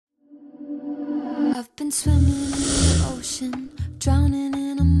been swimming in the ocean, drowning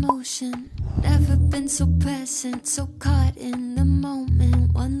in emotion. Never been so present, so caught in the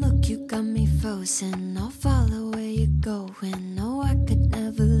moment. One look, you got me frozen. I'll follow where you're going. No, I could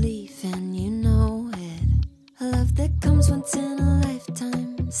never leave, and you know it. A love that comes once in a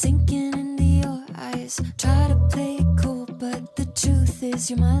lifetime, sinking into your eyes. Try to play it cool, but the truth is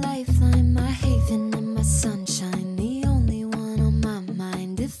you're my lifeline, my haven and my sunshine. The only one on my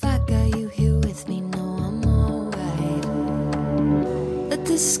mind. If I got you here with me, no, I'm alright. Let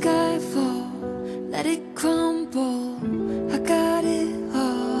the sky fall, let it crumble. I got it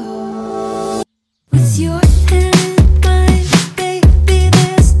all. With your hand in mine, baby,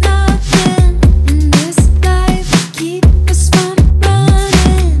 there's nothing in this life to keep us from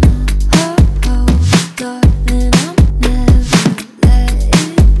running. Oh, oh, darling, I'm never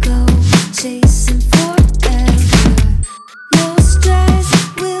letting go, chasing forever. No stress,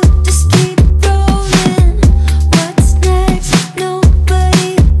 we'll just keep rolling. What's next?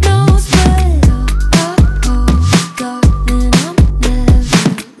 Nobody knows, but oh, oh, darling, I'm never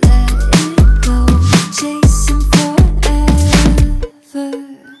letting go, chasing forever.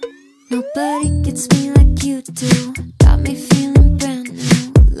 Nobody gets me like you do. Got me feeling brand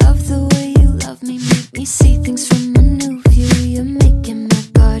new. Love the way you love me, make me see things from a new view. You're making my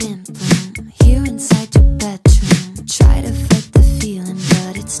garden bloom here inside your bedroom. Try to fight the feeling,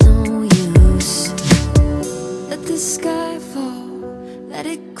 but it's no use. Let the sky fall, let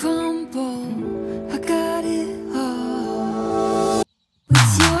it crumble. I got it all.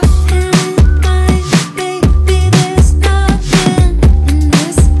 With your hand in mine, baby, there's nothing in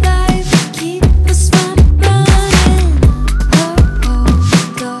this life to keep us from running. Oh, oh,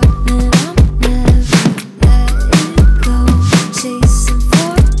 darling, I'm never letting go, chasing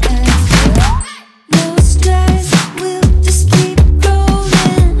forever. No stress, we'll just keep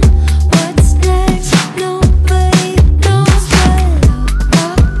rolling. What's next? Nobody knows, but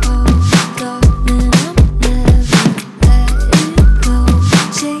oh, oh, darling, I'm never letting go,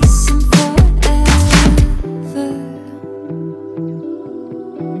 chasing forever.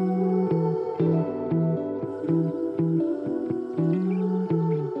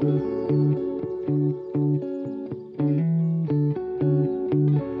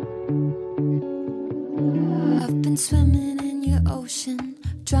 I've been swimming in your ocean,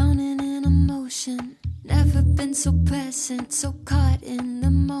 drowning in emotion. Never been so present, so caught in the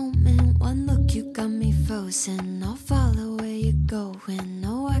moment. One look, you got me frozen. I'll follow where you're going.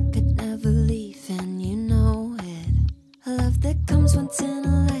 No, I could never leave, and you know it. A love that comes once in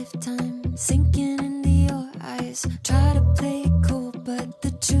a lifetime, sinking into your eyes. Try to play it cool, but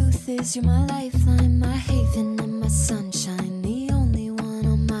the truth is you're my lifeline, my haven and my sunshine. The only one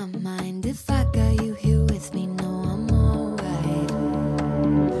on my mind. If I got you here with me, no, I'm alright.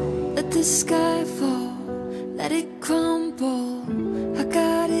 Let the sky fall, let it crumble. I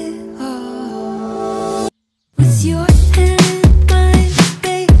got it all. With your hand in mine,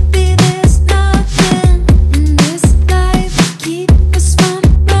 baby, there's nothing in this life to keep us from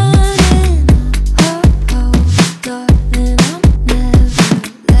running. Oh, oh, darling, I'm never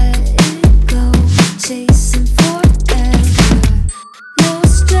letting go, chasing forever. No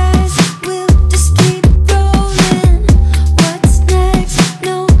stress, we'll just keep rolling. What's next?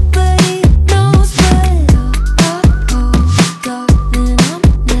 Nobody knows, but oh, oh, darling, I'm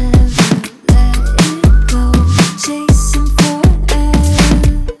never letting go, chasing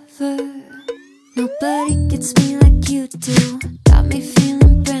forever. Nobody gets me like you do. Got me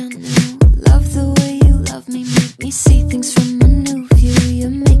feeling brand new. Love the way you love me, make me see things from a new view. You're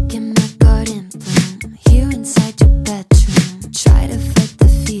making my garden bloom here inside your bedroom. Try to fight the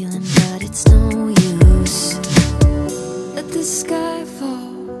feeling, but it's no use. Let the sky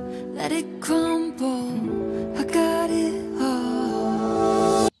fall, let it crumble. I got it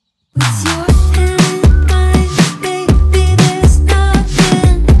all. With your hand in mine, baby, there's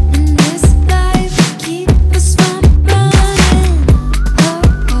nothing in this life to keep us from running. Oh,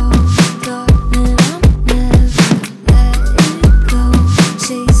 oh, darling, I'm never letting go,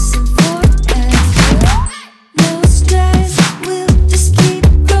 chasing forever. No stress, we'll just keep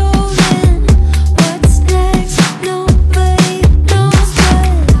rolling. What's next? Nobody knows, but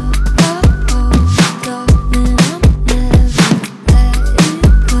oh, oh, darling, I'm never letting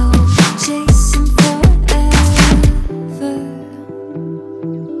go, chasing forever.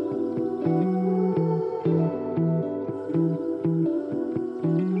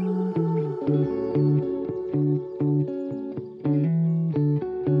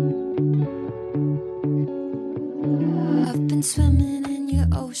 I've been swimming in your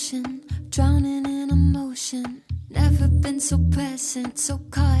ocean, drowning in emotion. Never been so present, so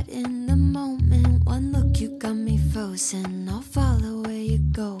caught caught in the moment. One look, you got me frozen. I'll follow where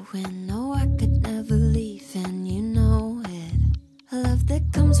you're going. No, I could never leave, and you know it. A love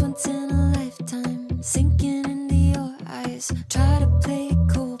that comes once in a lifetime, sinking into your eyes. Try to play it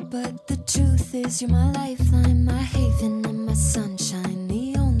cool, but the truth is you're my lifeline, my haven and my sunshine,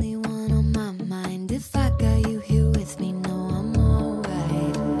 the only one on my mind. If I got you here with me, no, I'm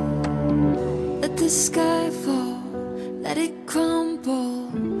alright. Let the sky fall, let it crumble,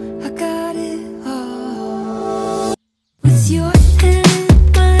 I got it all. With your hand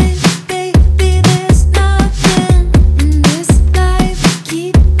in mine, baby, there's nothing in this life to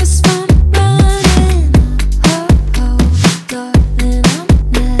keep us from running. Oh, oh, darling, I'll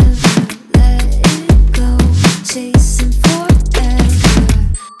never let it go, chasing forever.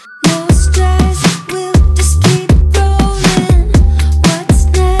 No stress, we'll just keep rolling. What's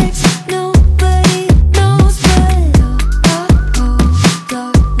next? Nobody knows, but oh, oh,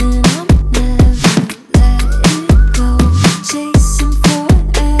 darling, I'll never let it go, chasing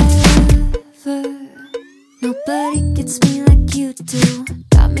forever. Nobody gets me like you do,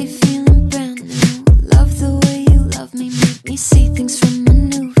 got me feeling brand new. Love the way you love me, make me see things from a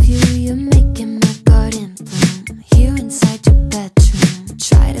new view. You're making my garden bloom here inside your bedroom.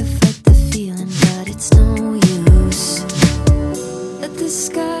 Try to fight the feeling, but it's no use. Let the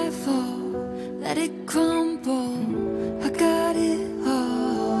sky fall, let it crumble, I got it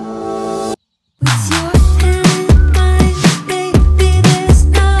all. With your hand in mine, baby, there's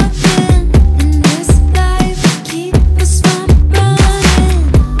nothing in this life to keep us from running.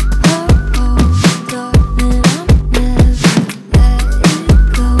 Oh, oh, darling, I'll never let it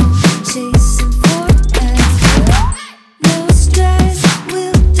go, chasing forever. No stress,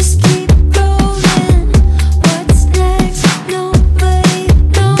 we'll just keep rolling. What's next? Nobody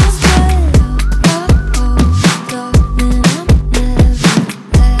knows, but oh, oh, darling, I'll never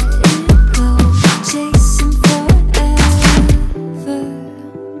let it go, chasing forever.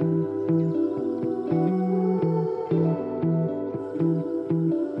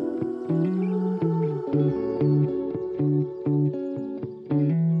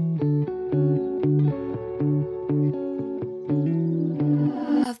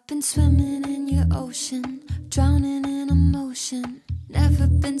 I've been swimming in your ocean, drowning in emotion. Never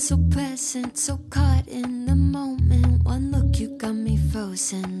been so present, so caught in the moment. One look, you got me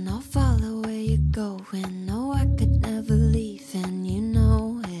frozen. I'll follow where you're going. No, I could never leave, and you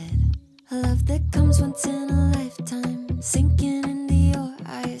know it. A love that comes once in a lifetime, sinking into your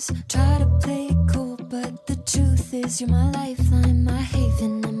eyes. Try to play it cool, but the truth is you're my life.